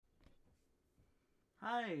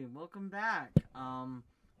Hi, welcome back.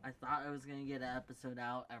 I thought I was gonna get an episode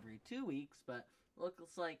out every 2 weeks, but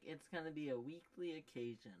looks like it's gonna be a weekly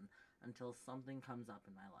occasion until something comes up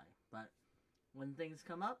in my life. But when things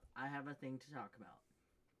come up, I have a thing to talk about.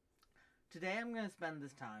 Today I'm gonna spend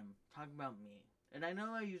this time talking about me. And I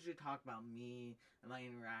know I usually talk about me and my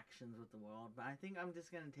interactions with the world, but I think I'm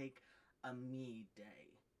just gonna take a me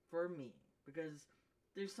day for me because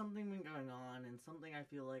there's something been going on and something I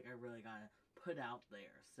feel like I really gotta put out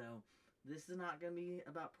there. So this is not gonna be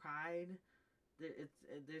about pride.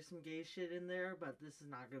 There's some gay shit in there, but this is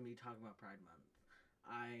not gonna be talking about Pride Month.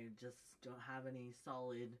 I just don't have any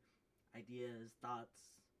solid ideas,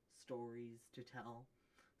 thoughts, stories to tell.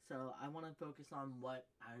 So I want to focus on what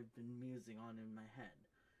I've been musing on in my head,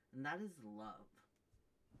 and that is love.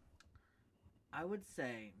 I would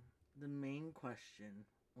say the main question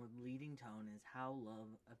or leading tone is how love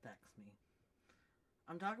affects me.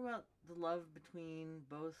 I'm talking about the love between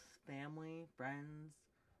both family, friends,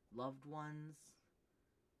 loved ones,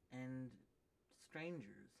 and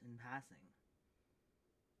strangers in passing.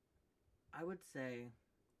 I would say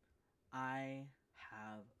I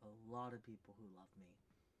have a lot of people who love me.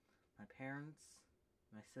 My parents,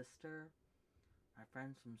 my sister, my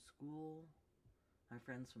friends from school, my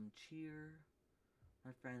friends from cheer,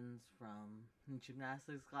 my friends from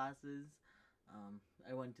gymnastics classes.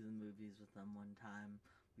 I went to the movies with them one time.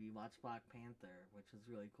 We watched Black Panther, which was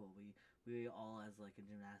really cool. We all, as like a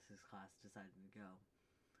gymnastics class, decided to go.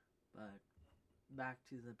 But back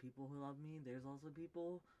to the people who love me, there's also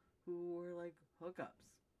people who were like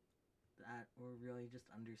hookups that were really just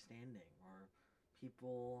understanding, or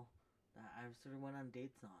people that I've sort of went on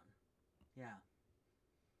dates on. Yeah,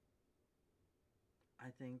 I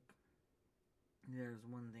think there's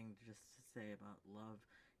one thing just to say about love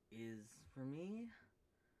is for me,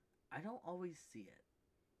 I don't always see it.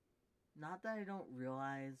 Not that I don't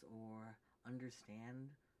realize or understand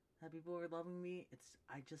that people are loving me. It's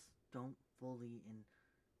I just don't fully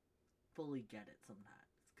get it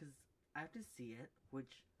sometimes because I have to see it,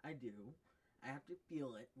 which I do. I have to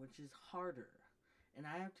feel it, which is harder, and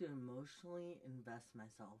I have to emotionally invest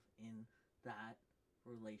myself in that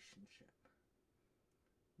relationship.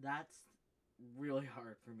 That's really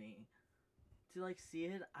hard for me to like see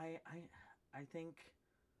it. I think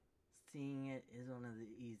seeing it is one of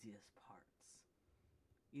the easiest parts.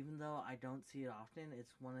 Even though I don't see it often,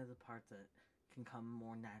 it's one of the parts that can come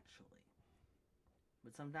more naturally.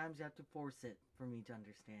 But sometimes you have to force it for me to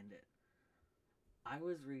understand it. I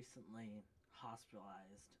was recently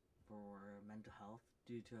hospitalized for mental health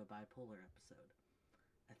due to a bipolar episode.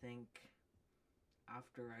 I think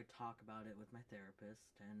after I talk about it with my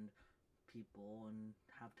therapist and people and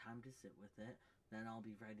have time to sit with it, then I'll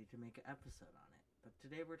be ready to make an episode on it. But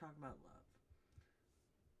today we're talking about love.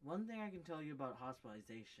 One thing I can tell you about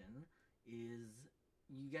hospitalization is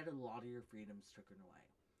you get a lot of your freedoms taken away.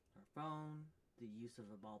 Your phone, the use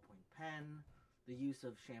of a ballpoint pen, the use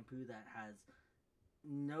of shampoo that has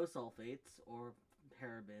no sulfates or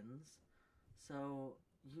parabens. So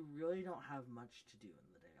you really don't have much to do in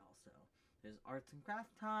the day also. There's arts and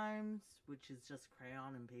craft times, which is just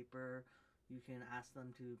crayon and paper. You can ask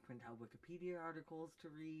them to print out Wikipedia articles to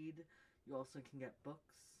read. You also can get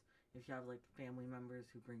books if you have like family members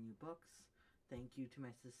who bring you books. Thank you to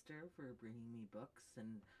my sister for bringing me books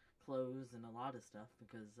and clothes and a lot of stuff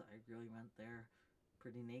because I really went there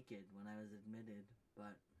pretty naked when I was admitted.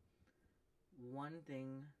 But one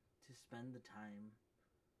thing to spend the time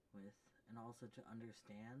with and also to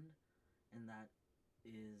understand, and that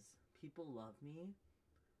is people love me.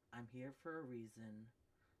 I'm here for a reason.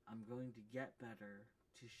 I'm going to get better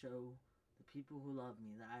to show the people who love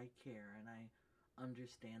me that I care and I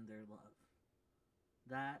understand their love.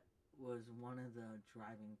 That was one of the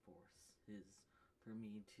driving forces for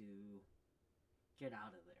me to get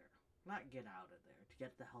out of there. Not get out of there, to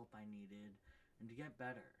get the help I needed and to get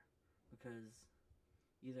better. Because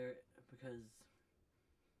either because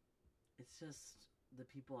it's just the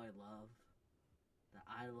people I love,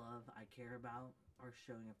 I care about, are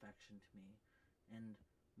showing affection to me. And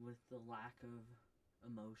with the lack of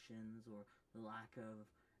emotions or the lack of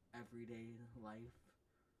everyday life,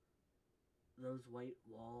 those white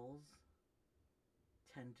walls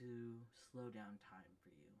tend to slow down time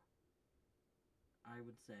for you. I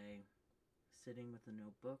would say sitting with a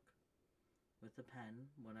notebook, with a pen,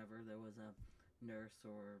 whenever there was a nurse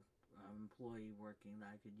or employee working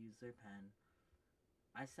that I could use their pen,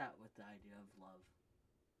 I sat with the idea of love.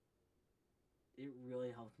 It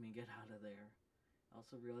really helped me get out of there. It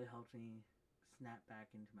also really helped me snap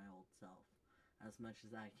back into my old self as much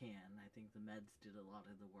as I can. I think the meds did a lot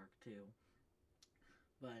of the work too.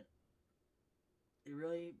 But it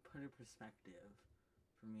really put a perspective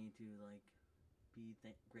for me to like be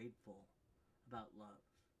grateful about love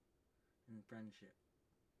and friendship.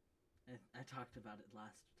 I talked about it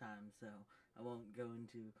last time, so I won't go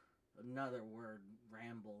into another word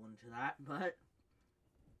ramble into that, but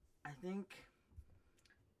I think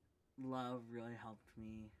love really helped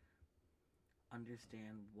me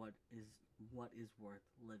understand what is worth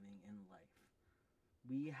living in life.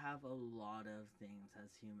 We have a lot of things as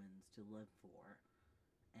humans to live for.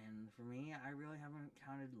 And for me, I really haven't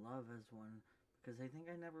counted love as one because I think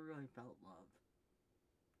I never really felt love.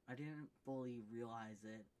 I didn't fully realize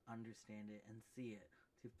it, understand it, and see it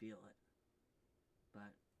to feel it.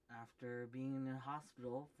 But after being in a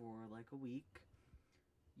hospital for like a week,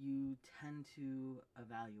 you tend to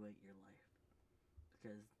evaluate your life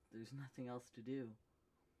because there's nothing else to do.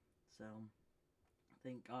 So,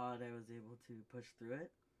 thank God I was able to push through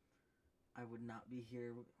it. I would not be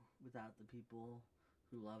here without the people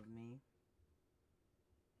who love me.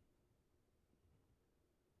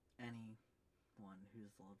 Anyone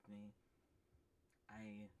who's loved me.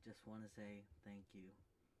 I just want to say thank you.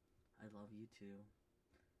 I love you too.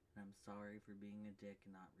 And I'm sorry for being a dick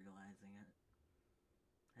and not realizing it.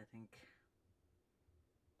 I think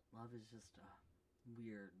love is just a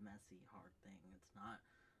weird, messy, hard thing. It's not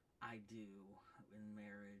I do in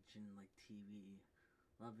marriage and like TV.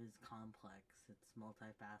 Love is complex, it's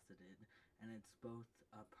multifaceted, and it's both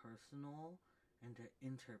a personal and an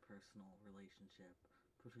interpersonal relationship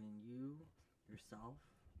between you, yourself,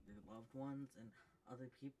 your loved ones, and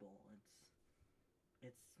other people.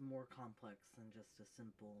 It's more complex than just a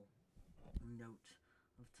simple note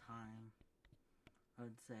of time. I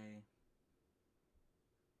would say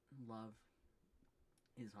love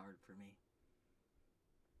is hard for me.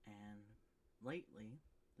 And lately,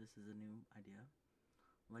 this is a new idea.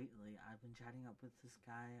 Lately, I've been chatting up with this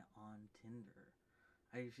guy on Tinder.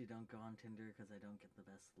 I usually don't go on Tinder because I don't get the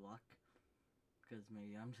best luck. Because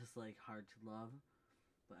maybe I'm just like hard to love.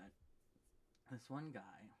 But this one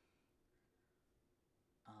guy,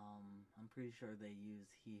 I'm pretty sure they use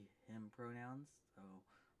he, him pronouns. So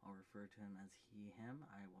I'll refer to him as he, him.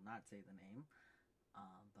 I will not say the name.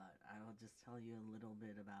 But I will just tell you a little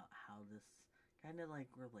bit about how this kind of like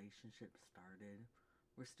relationship started.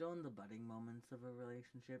 We're still in the budding moments of a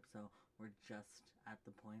relationship, so we're just at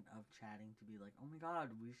the point of chatting to be like, oh my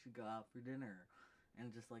god, we should go out for dinner.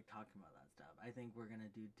 And just like talking about that stuff. I think we're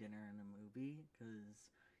gonna do dinner and a movie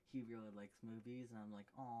because he really likes movies, and I'm like,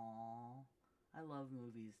 aww, I love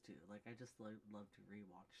movies too. Like, I just love to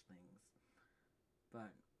rewatch things.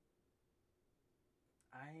 But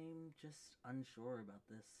I'm just unsure about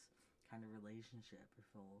this kind of relationship, if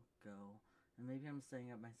it'll go. And maybe I'm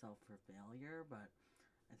setting up myself for failure, but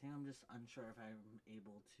I think I'm just unsure if I'm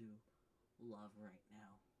able to love right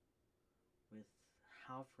now. With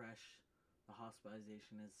how fresh the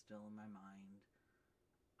hospitalization is still in my mind,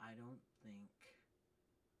 I don't think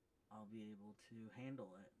I'll be able to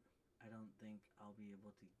handle it. I don't think I'll be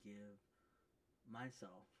able to give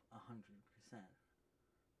myself 100%.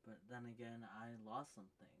 But then again, I lost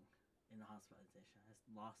something in the hospitalization. I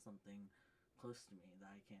lost something close to me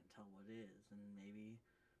that I can't tell what it is. And maybe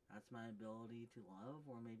that's my ability to love,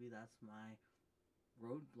 or maybe that's my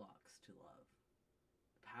roadblocks to love.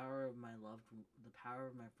 The power of my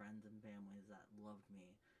friends and families that loved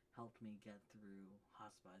me helped me get through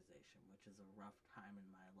hospitalization, which is a rough time in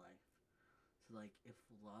my life. So, like, if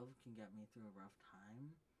love can get me through a rough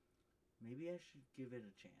time, maybe I should give it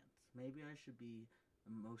a chance. Maybe I should be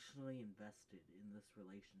emotionally invested in this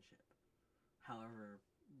relationship, however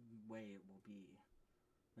way it will be.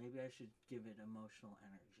 Maybe I should give it emotional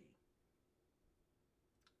energy.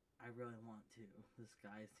 I really want to. This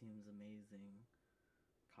guy seems amazing.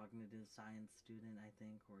 Cognitive science student, I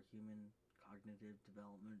think, or human cognitive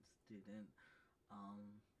development student.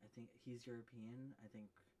 I think he's European. I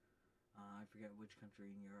think I forget which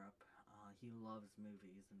country in Europe. He loves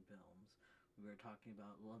movies and films. We were talking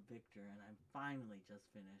about Love Victor, and I finally just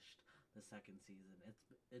finished the second season.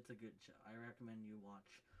 It's a good show. I recommend you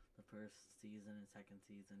watch the first season and second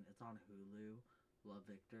season. It's on Hulu. Love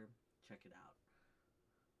Victor. Check it out.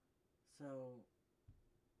 So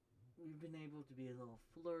we've been able to be a little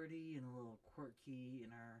flirty and a little quirky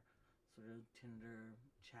in our sort of Tinder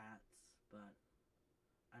chats, but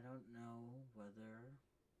I don't know whether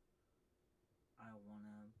I want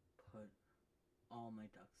to put all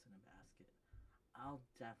my ducks in a basket. I'll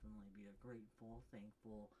definitely be a grateful,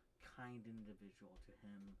 thankful, kind individual to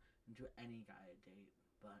him and to any guy I date,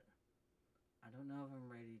 but I don't know if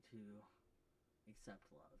I'm ready to accept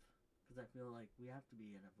love. Because I feel like we have to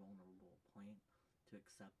be at a vulnerable point to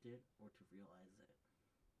accept it or to realize it.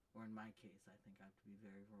 Or or in my case, I think I have to be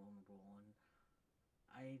very vulnerable, and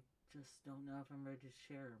I just don't know if I'm ready to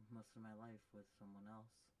share most of my life with someone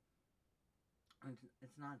else. And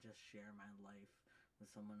it's not just share my life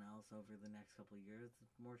with someone else over the next couple of years,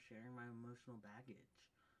 it's more sharing my emotional baggage.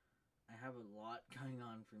 I have a lot going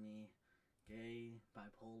on for me: gay,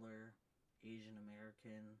 bipolar, Asian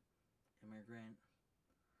American, immigrant.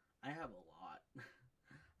 I have a lot.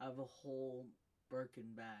 I have a whole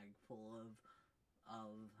Birkin bag full of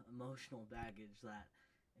emotional baggage that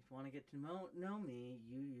if you want to get to know me,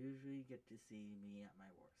 you usually get to see me at my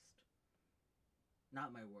worst. Not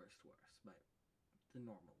my worst, but the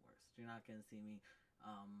normal worst. You're not going to see me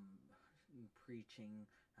um, preaching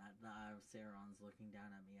at the Eye of Sauron's looking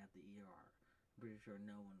down at me at the ER. I'm pretty sure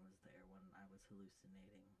no one was there when I was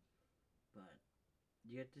hallucinating. But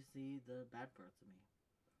you get to see the bad parts of me.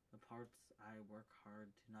 The parts I work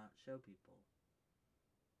hard to not show people.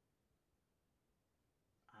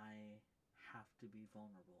 I have to be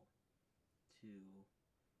vulnerable to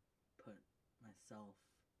put myself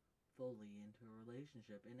fully into a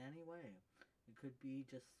relationship in any way. It could be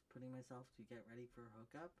just putting myself to get ready for a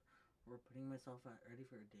hookup, or putting myself ready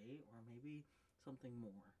for a date, or maybe something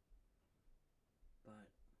more.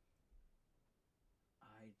 But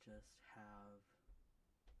I just have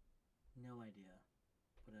no idea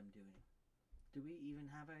what I'm doing. Do we even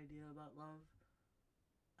have an idea about love?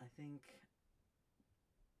 I think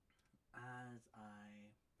as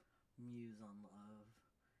I muse on love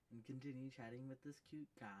and continue chatting with this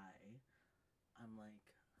cute guy, I'm like,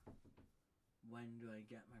 when do I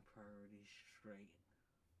get my priorities straight?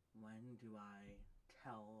 When do I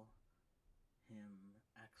tell him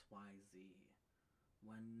XYZ?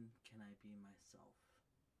 When can I be myself?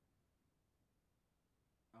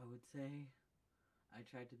 I would say I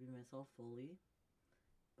tried to be myself fully,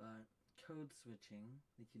 but code switching,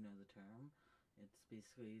 if you know the term, it's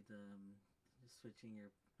basically the switching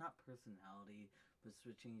your, not personality, but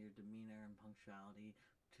switching your demeanor and punctuality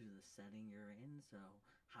to the setting you're in. So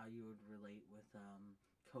how you would relate with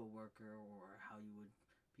coworker, or how you would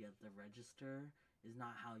be at the register, is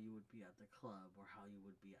not how you would be at the club, or how you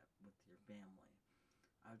would be with your family.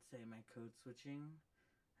 I would say my code switching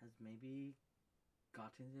has maybe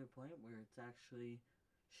gotten to the point where it's actually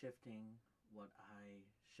shifting what I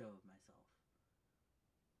show of myself.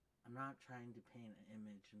 I'm not trying to paint an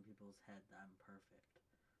image in people's head that I'm perfect,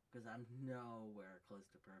 because I'm nowhere close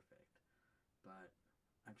to perfect. But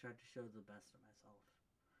I try to show the best of myself.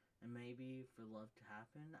 And maybe for love to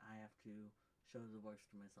happen, I have to show the worst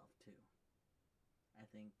of myself too. I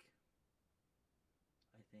think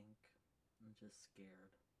I'm just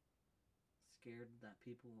scared. Scared that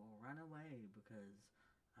people will run away because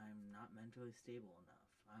I'm not mentally stable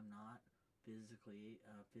enough. I'm not physically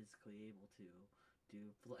able to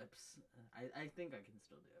do flips. I think I can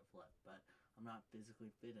still do a flip, but I'm not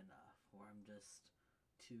physically fit enough, or I'm just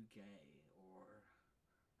too gay, or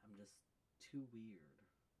I'm just too weird.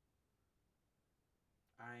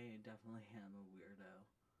 I definitely am a weirdo.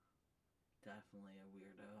 Definitely a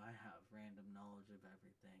weirdo. I have random knowledge of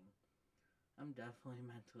everything. I'm definitely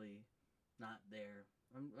mentally not there.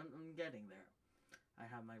 I'm getting there. I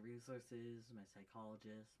have my resources, my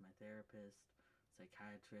psychologist, my therapist,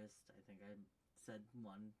 psychiatrist. I think I said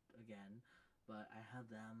one again, but I have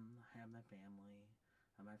them. I have my family.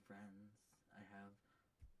 I have my friends. I have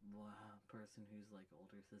a person who's like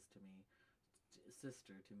older sister to me.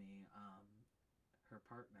 Her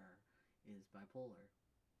partner is bipolar,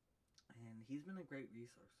 and he's been a great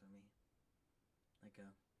resource for me, like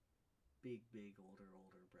a big older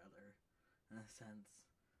brother in a sense.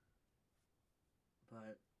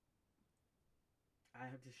 But I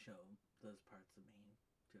have to show those parts of me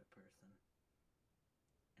to a person,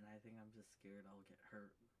 and I think I'm just scared I'll get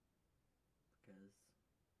hurt, because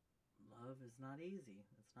love is not easy.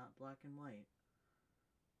 It's not black and white.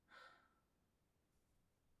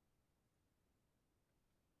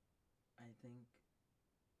 I think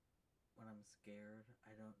when I'm scared,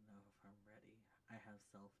 I don't know if I'm ready. I have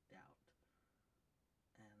self-doubt,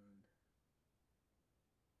 and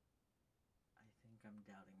I think I'm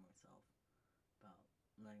doubting myself about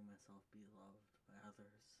letting myself be loved by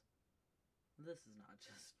others. This is not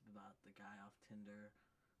just about the guy off Tinder.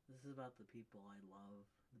 This is about the people I love,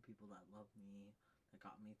 the people that love me, that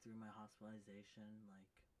got me through my hospitalization.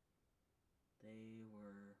 Like, they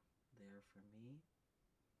were there for me,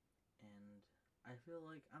 and I feel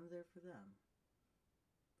like I'm there for them.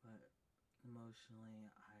 But emotionally,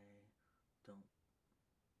 I don't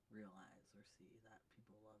realize or see that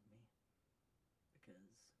people love me,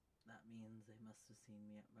 because that means they must have seen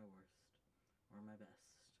me at my worst, or my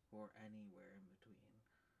best, or anywhere in between.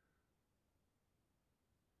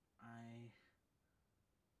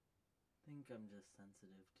 think I'm just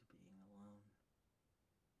sensitive to being alone.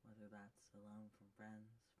 Whether that's alone from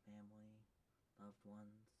friends, family, loved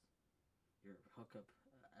ones, your hookup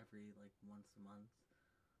every like once a month.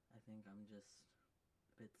 I think I'm just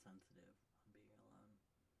a bit sensitive on being alone.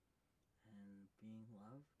 And being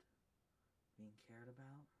loved, being cared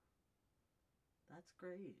about, that's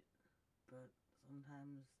great. But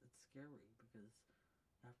sometimes it's scary because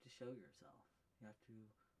you have to show yourself. You have to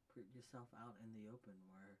put yourself out in the open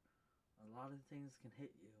where a lot of things can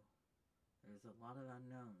hit you. There's a lot of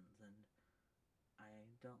unknowns, and I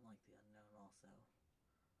don't like the unknown also.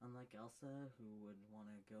 Unlike Elsa, who would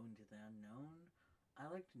want to go into the unknown, I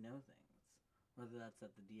like to know things. Whether that's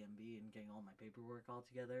at the DMV and getting all my paperwork all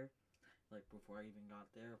together, like before I even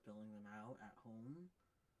got there, filling them out at home,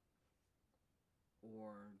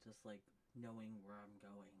 or just like knowing where I'm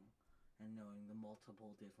going and knowing the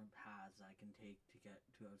multiple different paths I can take to get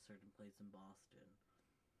to a certain place in Boston.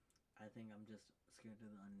 I think I'm just scared of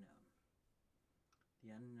the unknown.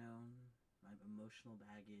 The unknown, my emotional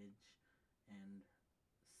baggage, and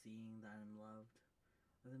seeing that I'm loved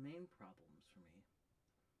are the main problems for me.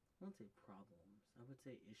 I wouldn't say problems, I would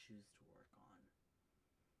say issues to work on.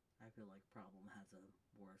 I feel like problem has a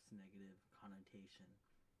worse negative connotation.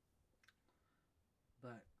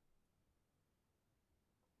 But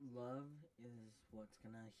love is what's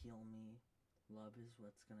gonna heal me. Love is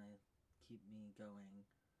what's gonna keep me going.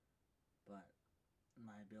 But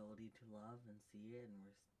my ability to love and see it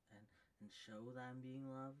and show that I'm being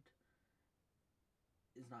loved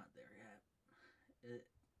is not there yet.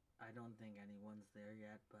 I don't think anyone's there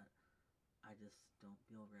yet, but I just don't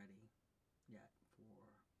feel ready yet for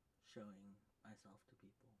showing myself to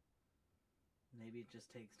people. Maybe it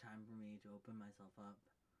just takes time for me to open myself up.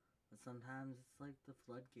 But sometimes it's like the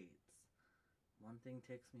floodgates. One thing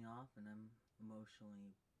ticks me off and I'm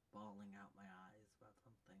emotionally bawling out my eyes about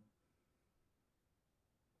something.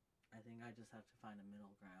 I think I just have to find a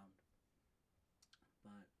middle ground.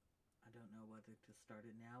 But I don't know whether to start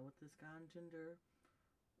it now with this guy on Tinder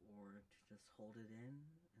or to just hold it in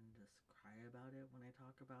and just cry about it when I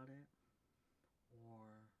talk about it,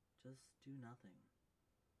 or just do nothing.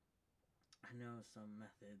 I know some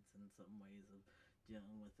methods and some ways of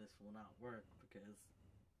dealing with this will not work because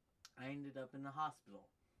I ended up in the hospital.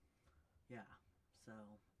 Yeah, so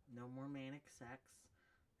no more manic sex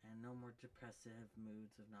and no more depressive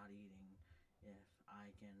moods of not eating if I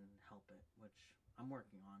can help it, which I'm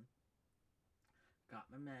working on. Got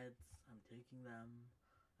my meds, I'm taking them.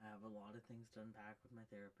 I have a lot of things to unpack with my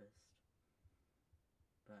therapist.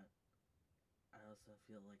 But I also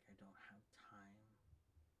feel like I don't have time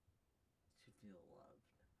to feel loved.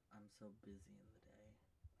 I'm so busy in the day.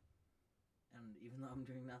 And even though I'm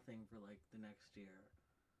doing nothing for like the next year,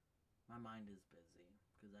 my mind is busy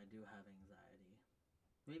because I do have anxiety.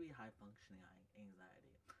 Maybe high functioning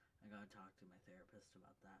anxiety. I gotta talk to my therapist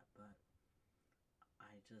about that, but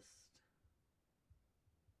I just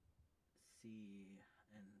see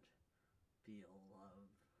and feel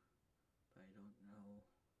love, but I don't know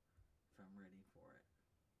if I'm ready for it.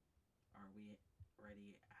 Are we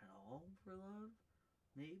ready at all for love?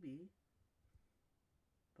 Maybe.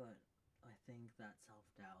 But I think that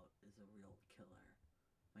self-doubt is a real killer.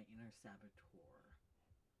 My inner saboteur.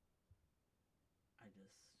 I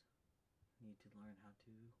just need to learn how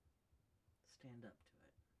to stand up to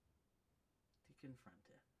it, to confront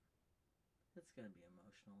it. It's going to be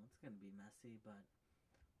emotional, it's going to be messy, but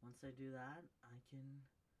once I do that, I can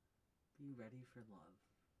be ready for love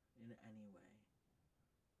in any way.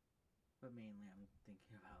 But mainly I'm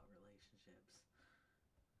thinking about relationships.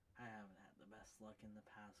 I haven't had the best luck in the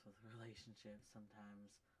past with relationships.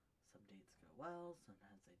 Sometimes some dates go well,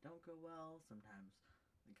 sometimes they don't go well, sometimes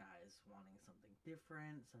the guy is wanting something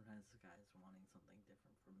different, sometimes the guy is wanting something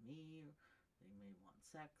different from me. They may want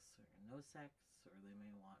sex or no sex, or they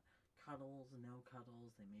may want cuddles, no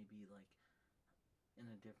cuddles. They may be like in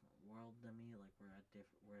a different world than me, like we're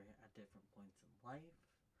at different points in life.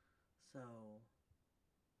 So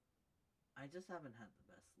I just haven't had the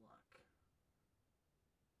best luck.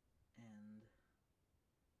 And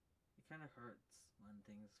it kind of hurts when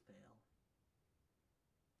things fail.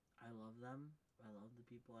 I love them. I love the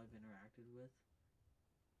people I've interacted with.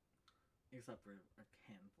 Except for a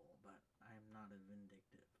handful, but I'm not a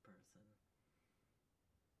vindictive person.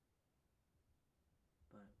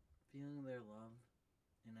 But feeling their love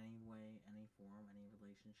in any way, any form, any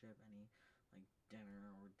relationship, any like dinner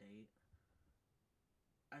or date,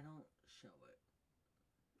 I don't show it.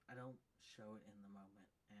 I don't show it in the moment,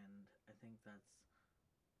 and I think that's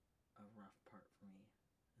a rough part for me.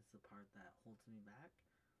 It's the part that holds me back.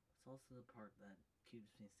 It's also the part that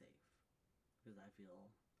keeps me safe because I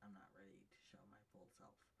feel I'm not ready to show my full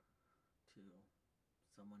self to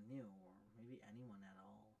someone new or maybe anyone at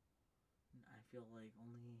all. I feel like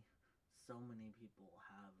only so many people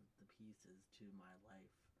have the pieces to my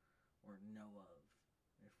life or know of.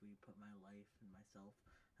 If we put my life and myself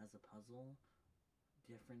as a puzzle,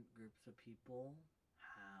 different groups of people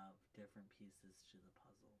have different pieces to the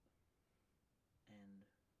puzzle. And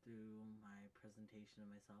through my presentation of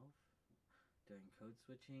myself, doing code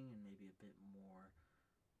switching and maybe a bit more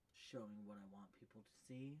showing what I want people to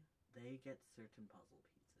see, they get certain puzzle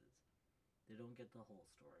pieces. They don't get the whole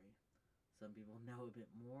story. Some people know a bit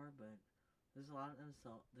more, but there's a lot of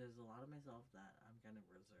myself that I'm kind of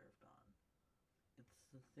reserved on. It's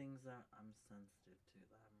the things that I'm sensitive to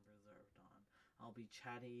that I'm reserved on. I'll be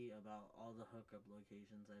chatty about all the hookup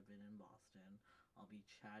locations I've been in Boston. I'll be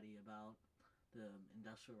chatty about the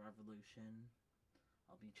Industrial Revolution.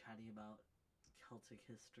 I'll be chatty about Celtic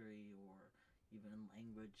history or even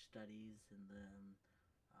language studies and the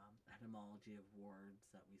etymology of words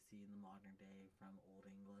that we see in the modern day from Old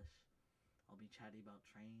English. I'll be chatty about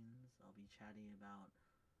trains. I'll be chatty about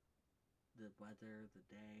the weather, the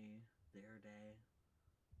day, their day.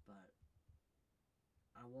 But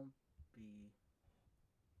I won't be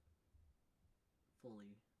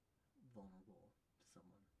fully vulnerable to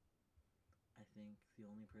someone. I think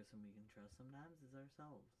the only person we can trust sometimes is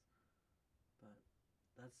ourselves. But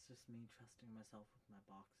that's just me trusting myself with my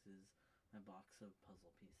boxes, my box of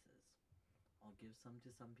puzzle pieces. I'll give some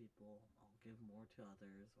to some people, I'll give more to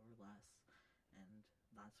others or less, and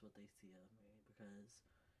that's what they see of me. Because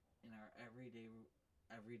in our everyday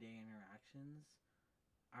interactions,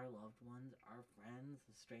 our loved ones, our friends,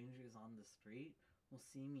 the strangers on the street will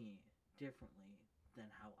see me differently than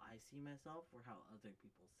how I see myself or how other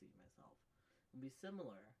people see myself. It'll be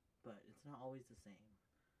similar, but it's not always the same.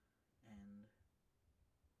 And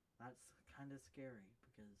that's kind of scary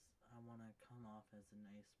because I want to come off as a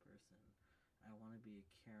nice person. I want to be a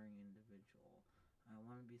caring individual. I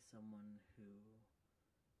want to be someone who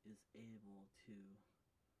is able to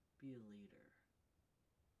be a leader.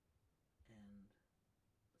 And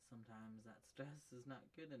sometimes that stress is not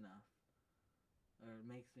good enough. Or it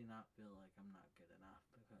makes me not feel like I'm not good enough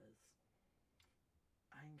because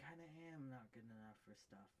I kind of am not good enough for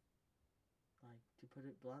stuff. Like, to put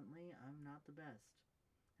it bluntly, I'm not the best.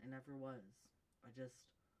 I never was. I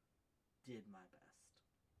just did my best.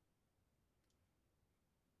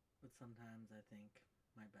 But sometimes I think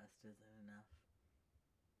my best isn't enough.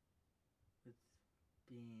 With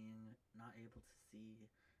being not able to see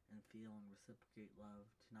and feel and reciprocate love,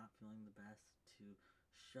 to not feeling the best, to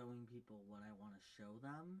showing people what I want to show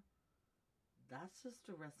them, that's just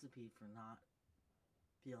a recipe for not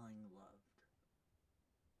feeling loved.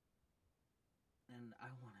 And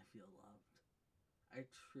I want to feel loved. I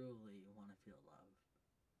truly want to feel loved.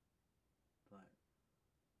 But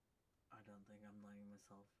I don't think I'm letting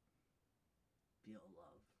myself feel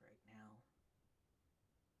love right now.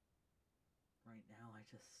 Right now, I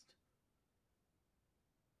just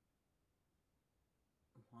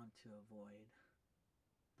want to avoid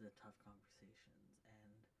the tough conversations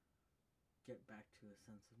and get back to a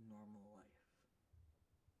sense of normal life.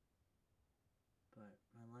 But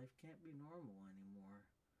my life can't be normal anymore.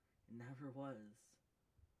 It never was.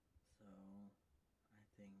 So I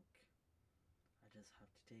think I just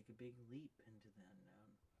have to take a big leap into the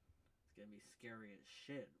unknown. It's gonna be scary as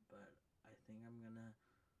shit, but I think I'm gonna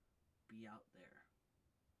be out there.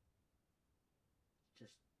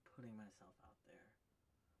 Just putting myself out there.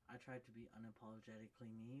 I tried to be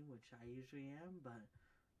unapologetically me, which I usually am, but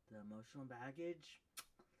the emotional baggage,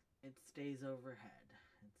 it stays overhead.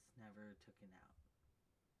 It's never taken out.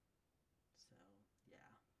 So,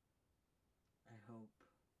 yeah. I hope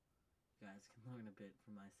you guys can learn a bit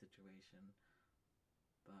from my situation.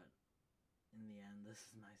 But in the end, this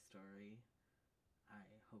is my story. I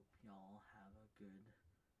hope y'all have a good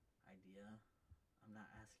idea. I'm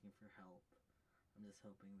not asking for help. I'm just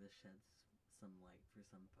hoping this sheds some light for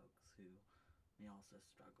some folks who may also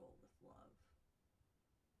struggle with love.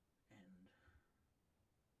 And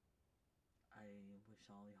I wish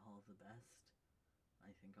all y'all the best.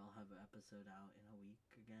 I think I'll have an episode out in a week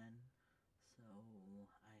again. So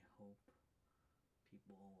I hope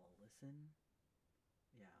people will listen.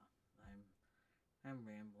 Yeah, I'm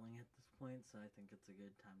rambling at this point, so I think it's a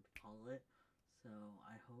good time to call it. So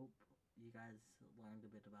I hope you guys learned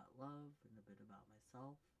a bit about love and a bit about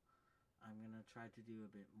myself. I'm going to try to do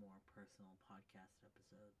a bit more personal podcast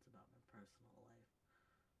episodes about my personal life.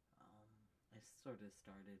 I sort of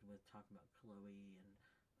started with talking about Chloe and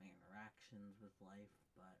my interactions with life,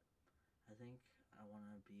 but I think I want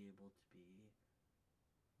to be able to be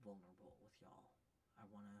vulnerable with y'all. I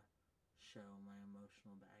want to show my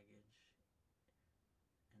emotional baggage,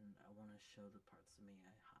 and I want to show the parts of me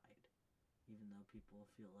I hide. Even though people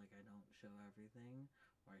feel like I don't show everything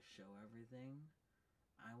or I show everything,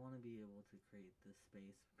 I want to be able to create this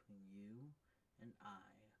space between you and I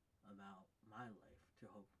about my life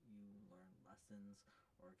to hope you learn lessons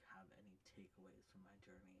or have any takeaways from my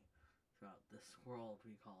journey throughout this world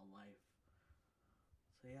we call life.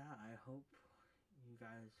 So yeah, I hope you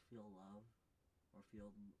guys feel love or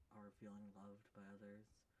feel are feeling loved by others.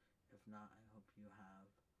 If not, I hope you have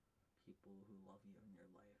people who love you in your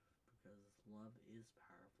life because love is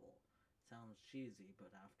powerful. It sounds cheesy,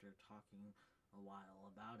 but after talking a while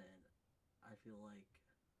about it, I feel like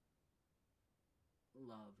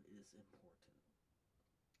love is important.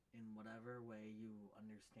 In whatever way you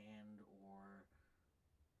understand or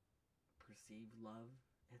perceive love,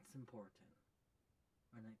 it's important.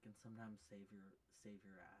 And it can sometimes save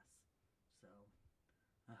your ass. So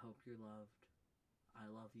I hope you're loved. I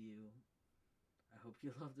love you. I hope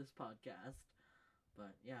you love this podcast.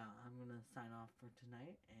 But yeah, I'm gonna sign off for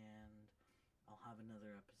tonight, and I'll have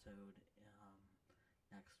another episode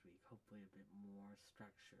next week. Hopefully, a bit more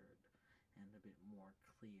structured and a bit more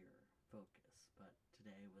clear focus. But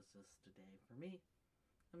today was just a day for me,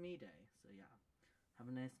 a me day. So yeah, have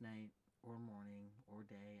a nice night or morning or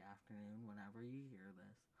day, afternoon, whenever you hear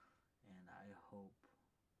this. And I hope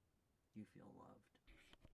you feel loved.